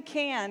best you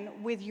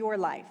can with your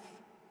life.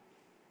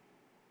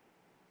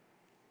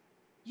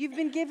 You've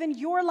been given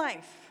your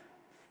life,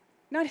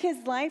 not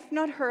his life,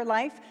 not her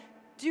life.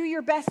 Do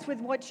your best with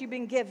what you've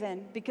been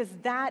given, because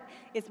that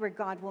is where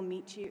God will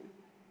meet you.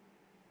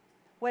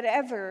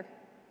 Whatever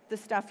the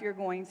stuff you're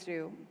going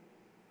through.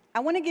 I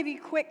want to give you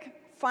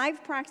quick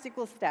 5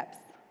 practical steps.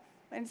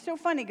 And it's so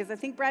funny because I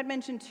think Brad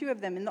mentioned 2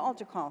 of them in the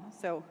altar call.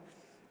 So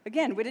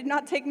again, we did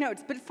not take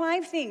notes, but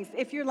 5 things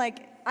if you're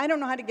like, I don't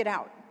know how to get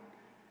out.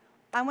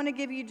 I want to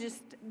give you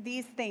just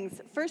these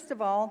things. First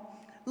of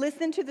all,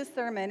 listen to the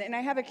sermon, and I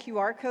have a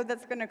QR code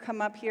that's going to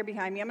come up here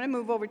behind me. I'm going to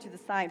move over to the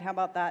side. How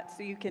about that?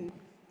 So you can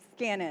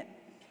scan it.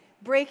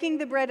 Breaking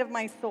the Bread of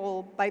My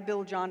Soul by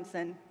Bill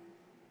Johnson.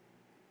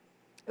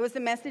 It was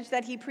a message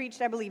that he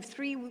preached, I believe,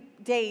 3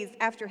 days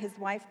after his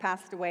wife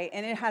passed away,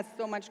 and it has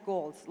so much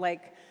gold.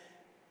 Like,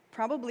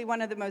 probably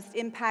one of the most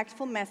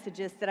impactful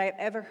messages that I've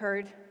ever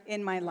heard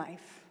in my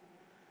life.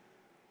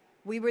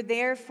 We were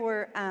there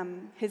for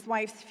his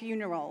wife's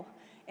funeral,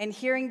 and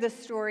hearing the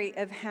story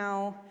of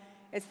how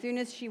as soon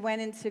as she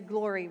went into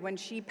glory, when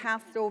she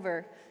passed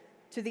over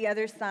to the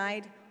other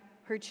side,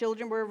 her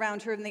children were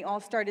around her and they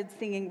all started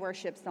singing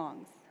worship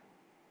songs.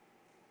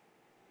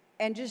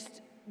 And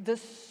just the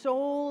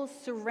soul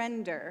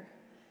surrender,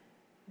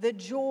 the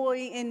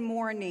joy in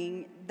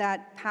mourning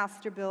that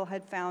Pastor Bill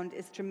had found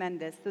is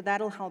tremendous. So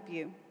that'll help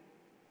you.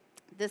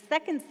 The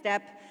second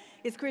step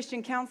is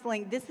Christian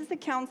counseling. This is a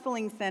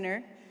counseling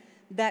center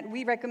that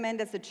we recommend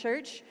as a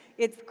church.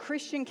 It's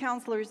Christian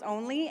counselors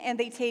only, and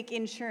they take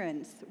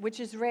insurance, which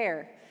is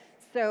rare.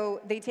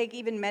 So they take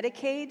even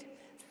Medicaid.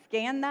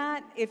 Scan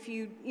that. If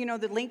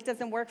the link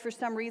doesn't work for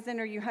some reason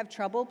or you have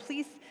trouble,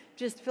 please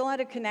just fill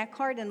out a Connect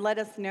card and let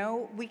us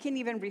know. We can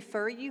even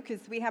refer you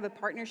because we have a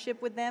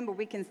partnership with them where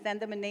we can send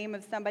them a name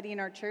of somebody in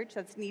our church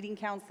that's needing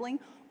counseling,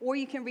 or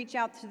you can reach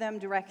out to them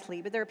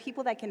directly. But there are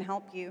people that can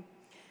help you.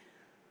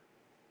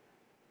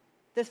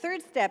 The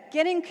third step,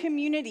 get in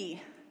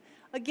community.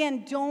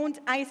 Again, don't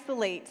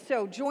isolate.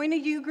 So join a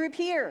U group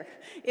here.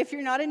 If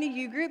you're not in a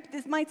U group,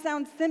 this might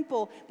sound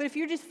simple, but if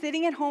you're just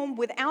sitting at home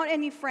without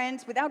any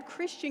friends, without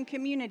Christian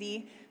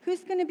community, who's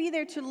going to be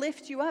there to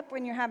lift you up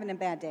when you're having a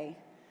bad day?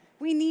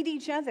 We need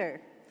each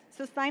other.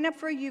 So sign up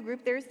for a U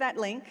group. There's that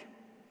link.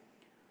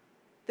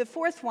 The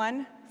fourth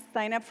one,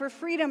 sign up for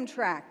Freedom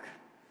Track.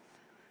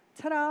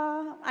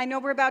 Ta-da! I know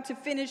we're about to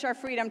finish our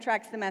Freedom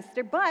Track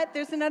semester, but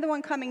there's another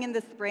one coming in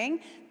the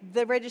spring.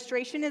 The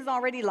registration is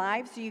already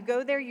live, so you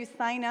go there, you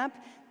sign up.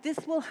 This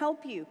will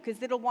help you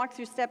because it'll walk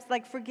through steps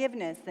like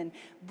forgiveness and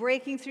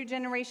breaking through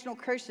generational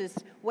curses,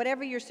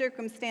 whatever your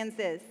circumstance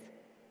is.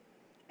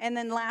 And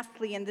then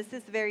lastly, and this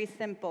is very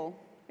simple,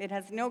 it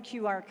has no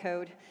QR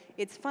code,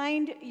 it's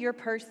find your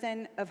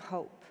person of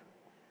hope.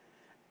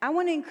 I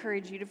want to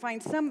encourage you to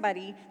find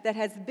somebody that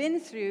has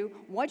been through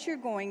what you're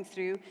going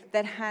through,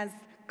 that has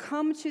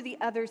come to the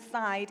other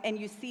side, and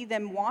you see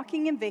them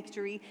walking in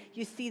victory,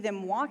 you see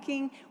them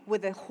walking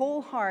with a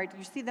whole heart,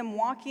 you see them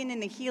walking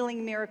in a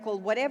healing miracle,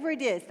 whatever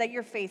it is that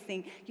you're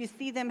facing, you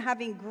see them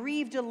having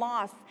grieved a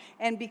loss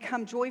and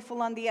become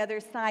joyful on the other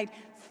side.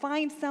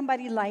 Find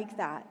somebody like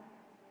that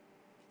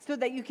so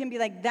that you can be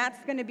like,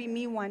 that's going to be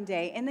me one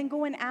day, and then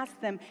go and ask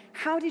them,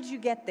 how did you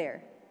get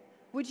there?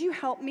 Would you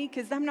help me?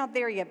 Because I'm not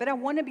there yet, but I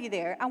want to be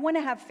there. I want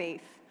to have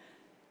faith.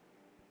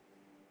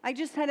 I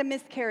just had a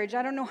miscarriage.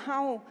 I don't know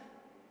how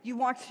you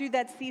walked through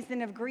that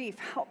season of grief.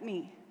 Help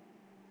me.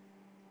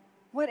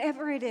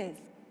 Whatever it is.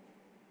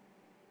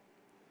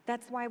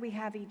 That's why we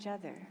have each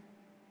other.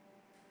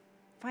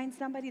 Find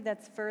somebody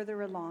that's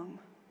further along.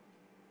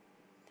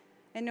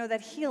 And know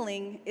that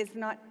healing is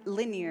not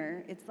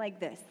linear. It's like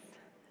this.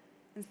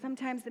 And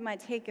sometimes it might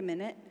take a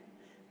minute,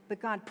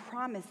 but God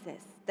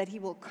promises that He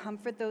will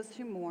comfort those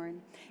who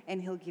mourn,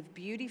 and He'll give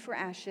beauty for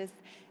ashes,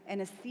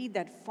 and a seed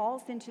that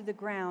falls into the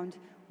ground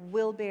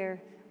will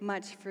bear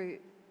much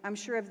fruit. I'm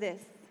sure of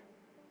this.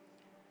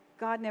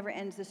 God never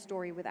ends a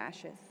story with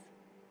ashes.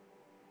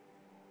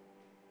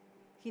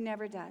 He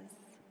never does.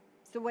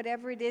 So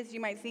whatever it is, you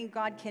might think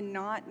God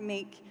cannot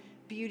make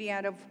beauty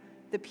out of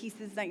the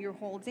pieces that you're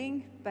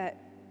holding, but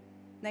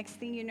next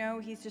thing you know,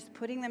 He's just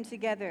putting them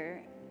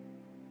together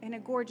in a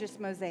gorgeous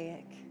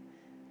mosaic,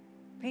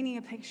 painting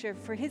a picture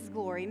for His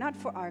glory, not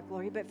for our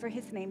glory, but for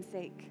His name's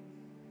sake.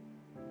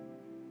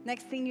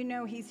 Next thing you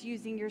know, He's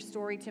using your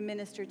story to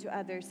minister to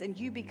others, and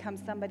you become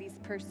somebody's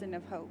person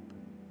of hope.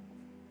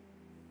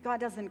 God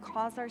doesn't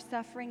cause our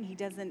suffering. He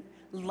doesn't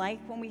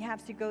like when we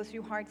have to go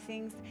through hard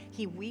things.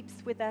 He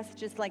weeps with us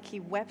just like He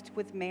wept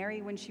with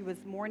Mary when she was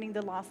mourning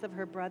the loss of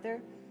her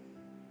brother.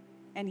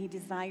 And He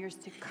desires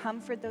to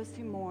comfort those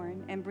who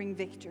mourn and bring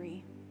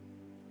victory.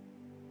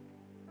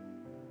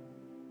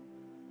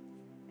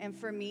 And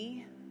for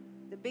me,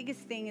 the biggest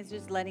thing is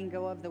just letting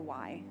go of the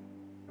why.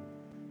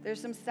 There's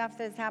some stuff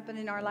that's happened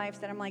in our lives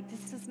that I'm like,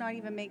 this does not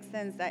even make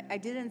sense. I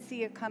didn't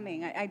see it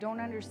coming. I don't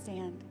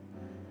understand.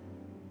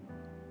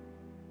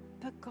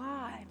 But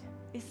God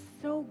is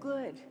so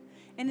good.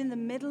 And in the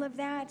middle of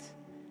that,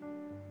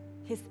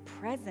 His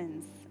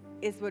presence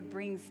is what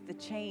brings the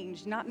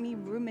change, not me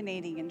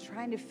ruminating and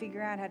trying to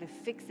figure out how to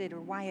fix it or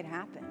why it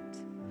happened.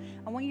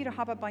 I want you to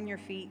hop up on your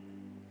feet.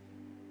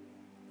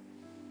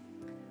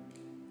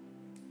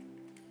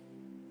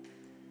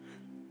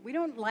 We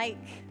don't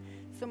like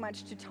so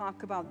much to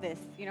talk about this.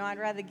 I'd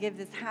rather give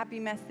this happy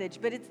message,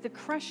 but it's the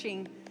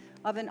crushing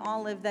of an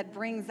olive that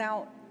brings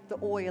out the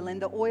oil,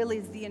 and the oil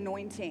is the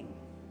anointing.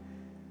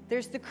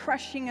 There's the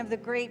crushing of the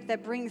grape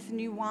that brings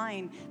new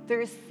wine.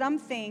 There is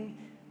something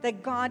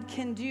that God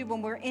can do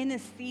when we're in a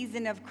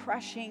season of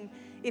crushing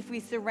if we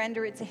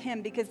surrender it to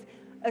Him, because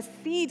a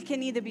seed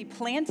can either be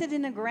planted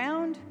in the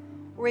ground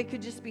or it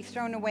could just be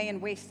thrown away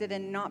and wasted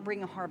and not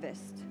bring a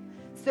harvest.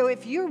 So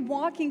if you're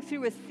walking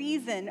through a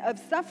season of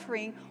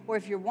suffering, or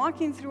if you're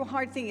walking through a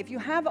hard thing, if you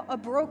have a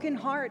broken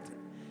heart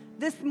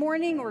this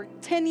morning or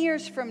 10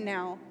 years from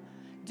now,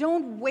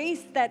 don't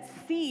waste that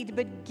seed,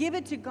 but give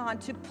it to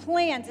God to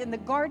plant in the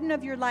garden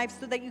of your life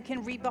so that you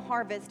can reap a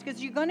harvest.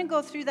 Because you're going to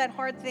go through that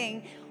hard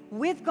thing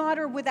with God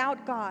or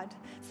without God,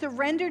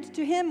 surrendered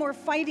to Him or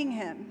fighting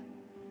Him.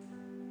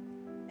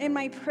 And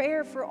my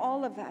prayer for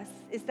all of us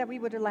is that we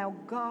would allow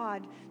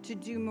God to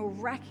do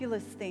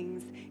miraculous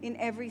things in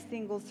every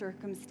single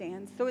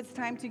circumstance. So it's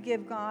time to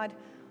give God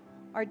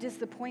our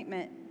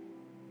disappointment.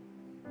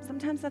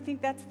 Sometimes I think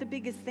that's the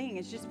biggest thing.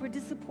 It's just we're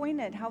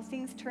disappointed how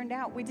things turned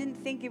out. We didn't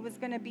think it was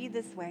going to be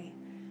this way.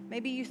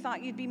 Maybe you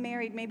thought you'd be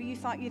married. Maybe you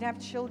thought you'd have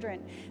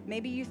children.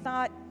 Maybe you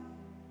thought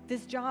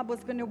this job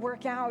was going to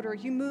work out, or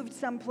you moved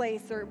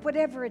someplace, or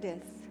whatever it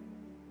is.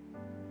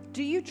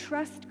 Do you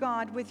trust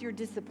God with your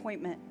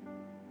disappointment?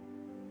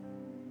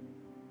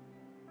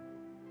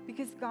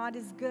 Because God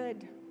is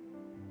good.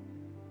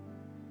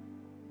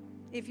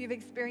 If you've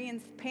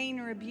experienced pain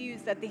or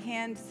abuse at the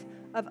hands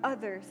of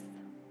others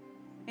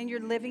and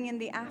you're living in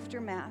the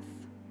aftermath,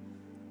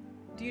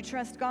 do you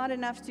trust God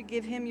enough to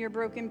give Him your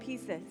broken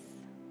pieces?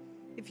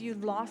 If you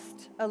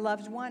lost a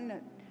loved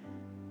one,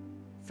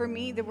 for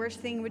me, the worst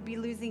thing would be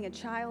losing a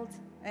child,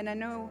 and I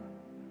know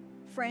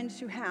friends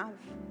who have.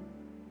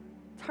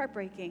 It's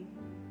heartbreaking.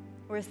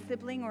 Or a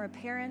sibling or a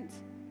parent.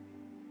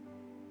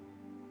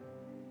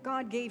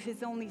 God gave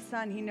His only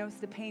Son. He knows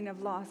the pain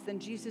of loss,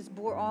 and Jesus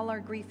bore all our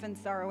grief and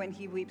sorrow, and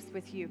He weeps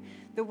with you.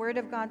 The Word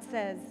of God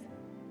says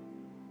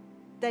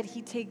that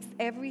He takes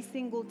every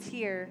single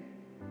tear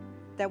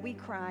that we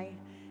cry,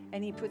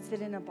 and He puts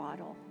it in a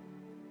bottle.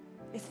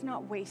 It's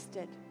not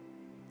wasted.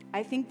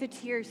 I think the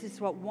tears is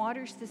what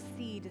waters the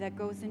seed that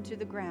goes into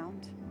the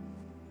ground,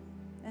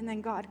 and then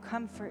God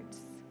comforts.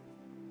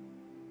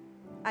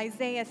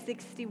 Isaiah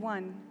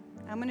 61.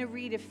 I'm going to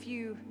read a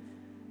few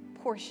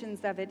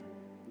portions of it.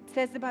 It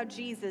says about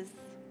Jesus,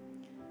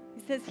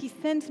 He says, He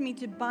sent me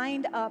to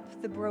bind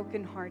up the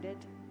brokenhearted,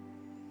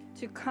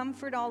 to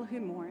comfort all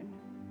who mourn,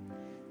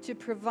 to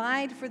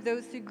provide for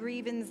those who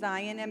grieve in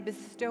Zion, and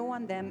bestow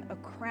on them a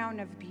crown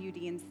of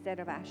beauty instead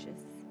of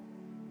ashes,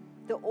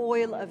 the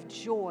oil of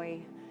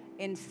joy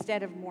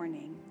instead of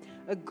mourning,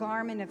 a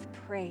garment of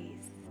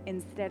praise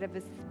instead of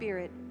a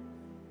spirit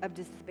of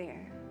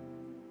despair.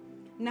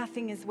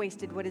 Nothing is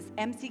wasted. What is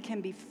empty can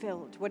be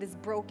filled. What is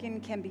broken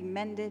can be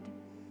mended.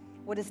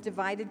 What is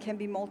divided can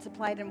be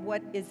multiplied, and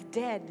what is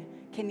dead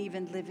can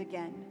even live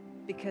again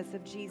because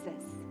of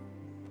Jesus.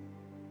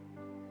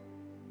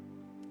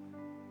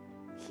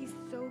 He's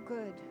so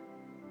good.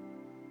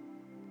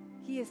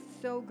 He is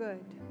so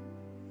good.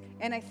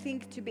 And I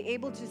think to be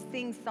able to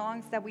sing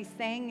songs that we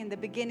sang in the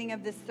beginning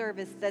of this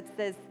service that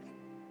says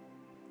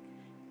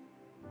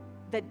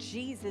that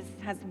Jesus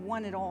has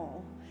won it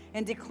all,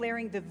 and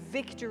declaring the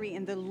victory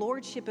and the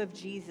lordship of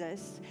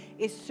Jesus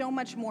is so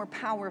much more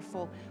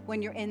powerful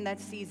when you're in that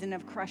season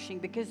of crushing,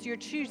 because you're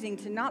choosing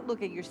to not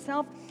look at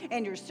yourself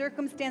and your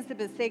circumstances,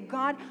 but say,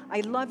 God,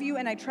 I love you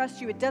and I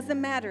trust you. It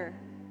doesn't matter.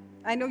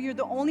 I know you're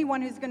the only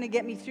one who's going to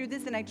get me through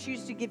this, and I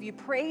choose to give you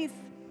praise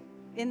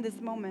in this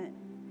moment.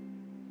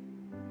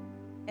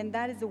 And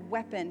that is a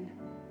weapon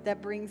that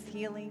brings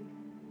healing.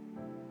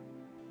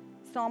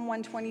 Psalm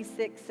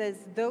 126 says,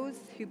 those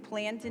who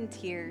plant in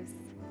tears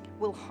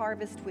will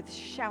harvest with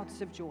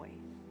shouts of joy.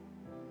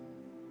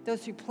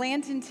 Those who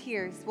plant in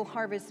tears will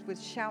harvest with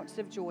shouts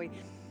of joy.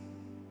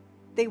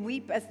 They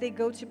weep as they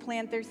go to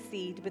plant their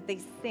seed, but they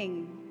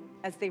sing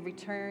as they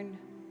return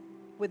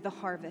with the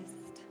harvest.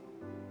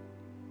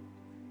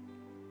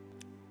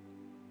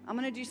 I'm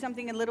going to do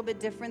something a little bit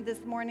different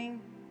this morning.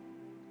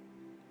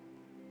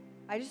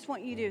 I just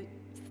want you to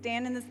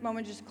stand in this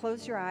moment, just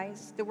close your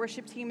eyes. The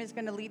worship team is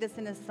going to lead us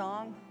in a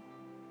song.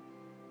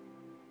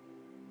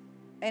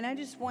 And I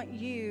just want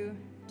you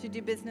to do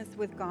business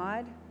with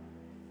God.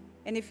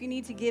 And if you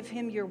need to give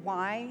Him your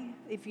why,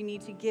 if you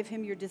need to give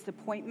Him your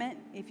disappointment,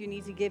 if you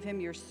need to give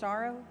Him your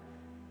sorrow,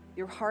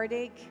 your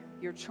heartache,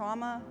 your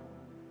trauma,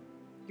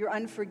 your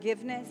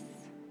unforgiveness,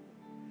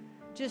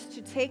 just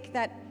to take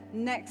that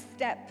next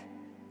step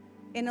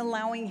in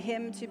allowing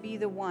Him to be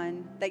the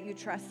one that you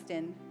trust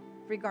in,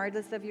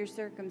 regardless of your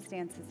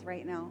circumstances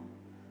right now,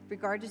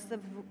 regardless of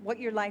what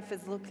your life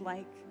has looked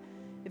like.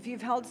 If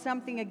you've held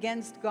something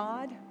against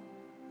God,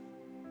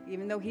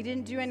 even though He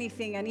didn't do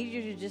anything, I need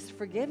you to just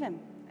forgive Him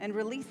and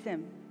release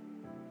Him.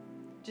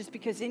 Just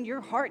because in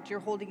your heart you're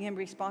holding Him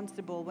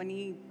responsible when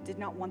He did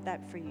not want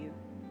that for you.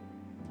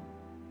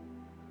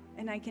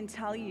 And I can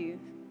tell you,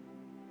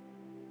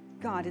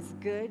 God is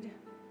good,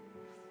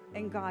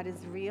 and God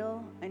is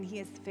real, and He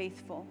is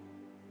faithful.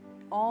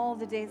 All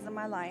the days of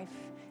my life,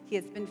 He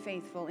has been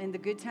faithful. In the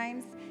good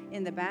times,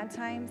 in the bad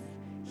times,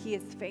 He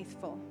is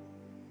faithful.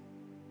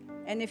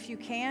 And if you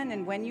can,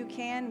 and when you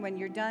can, when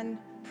you're done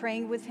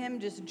praying with Him,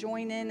 just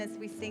join in as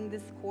we sing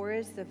this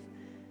chorus of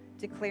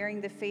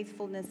declaring the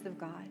faithfulness of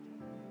God.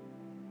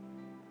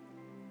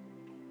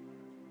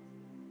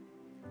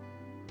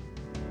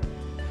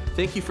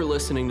 Thank you for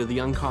listening to the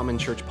Uncommon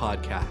Church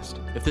podcast.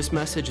 If this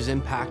message has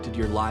impacted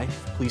your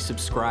life, please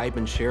subscribe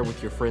and share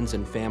with your friends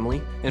and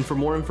family. And for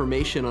more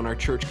information on our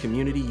church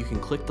community, you can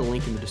click the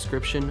link in the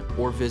description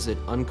or visit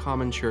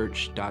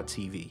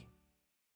uncommonchurch.tv.